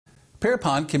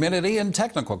Pierpont Community and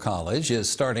Technical College is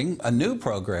starting a new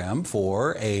program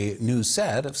for a new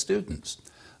set of students.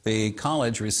 The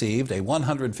college received a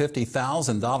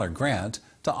 $150,000 grant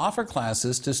to offer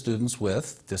classes to students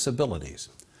with disabilities.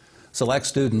 Select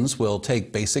students will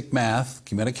take basic math,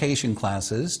 communication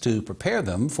classes to prepare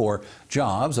them for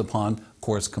jobs upon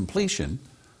course completion.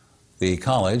 The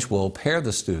college will pair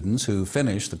the students who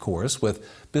finish the course with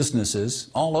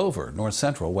businesses all over North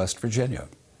Central West Virginia.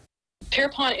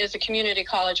 Pierpont is a community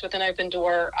college with an open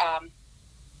door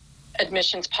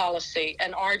admissions policy,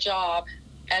 and our job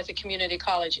as a community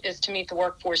college is to meet the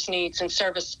workforce needs and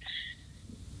service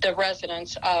the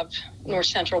residents of North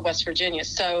Central West Virginia.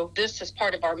 So this is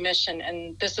part of our mission,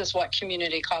 and this is what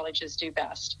community colleges do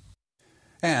best.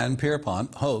 And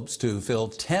Pierpont hopes to fill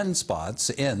 10 spots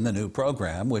in the new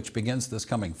program, which begins this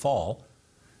coming fall.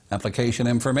 Application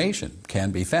information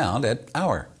can be found at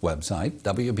our website,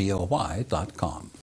 wboy.com.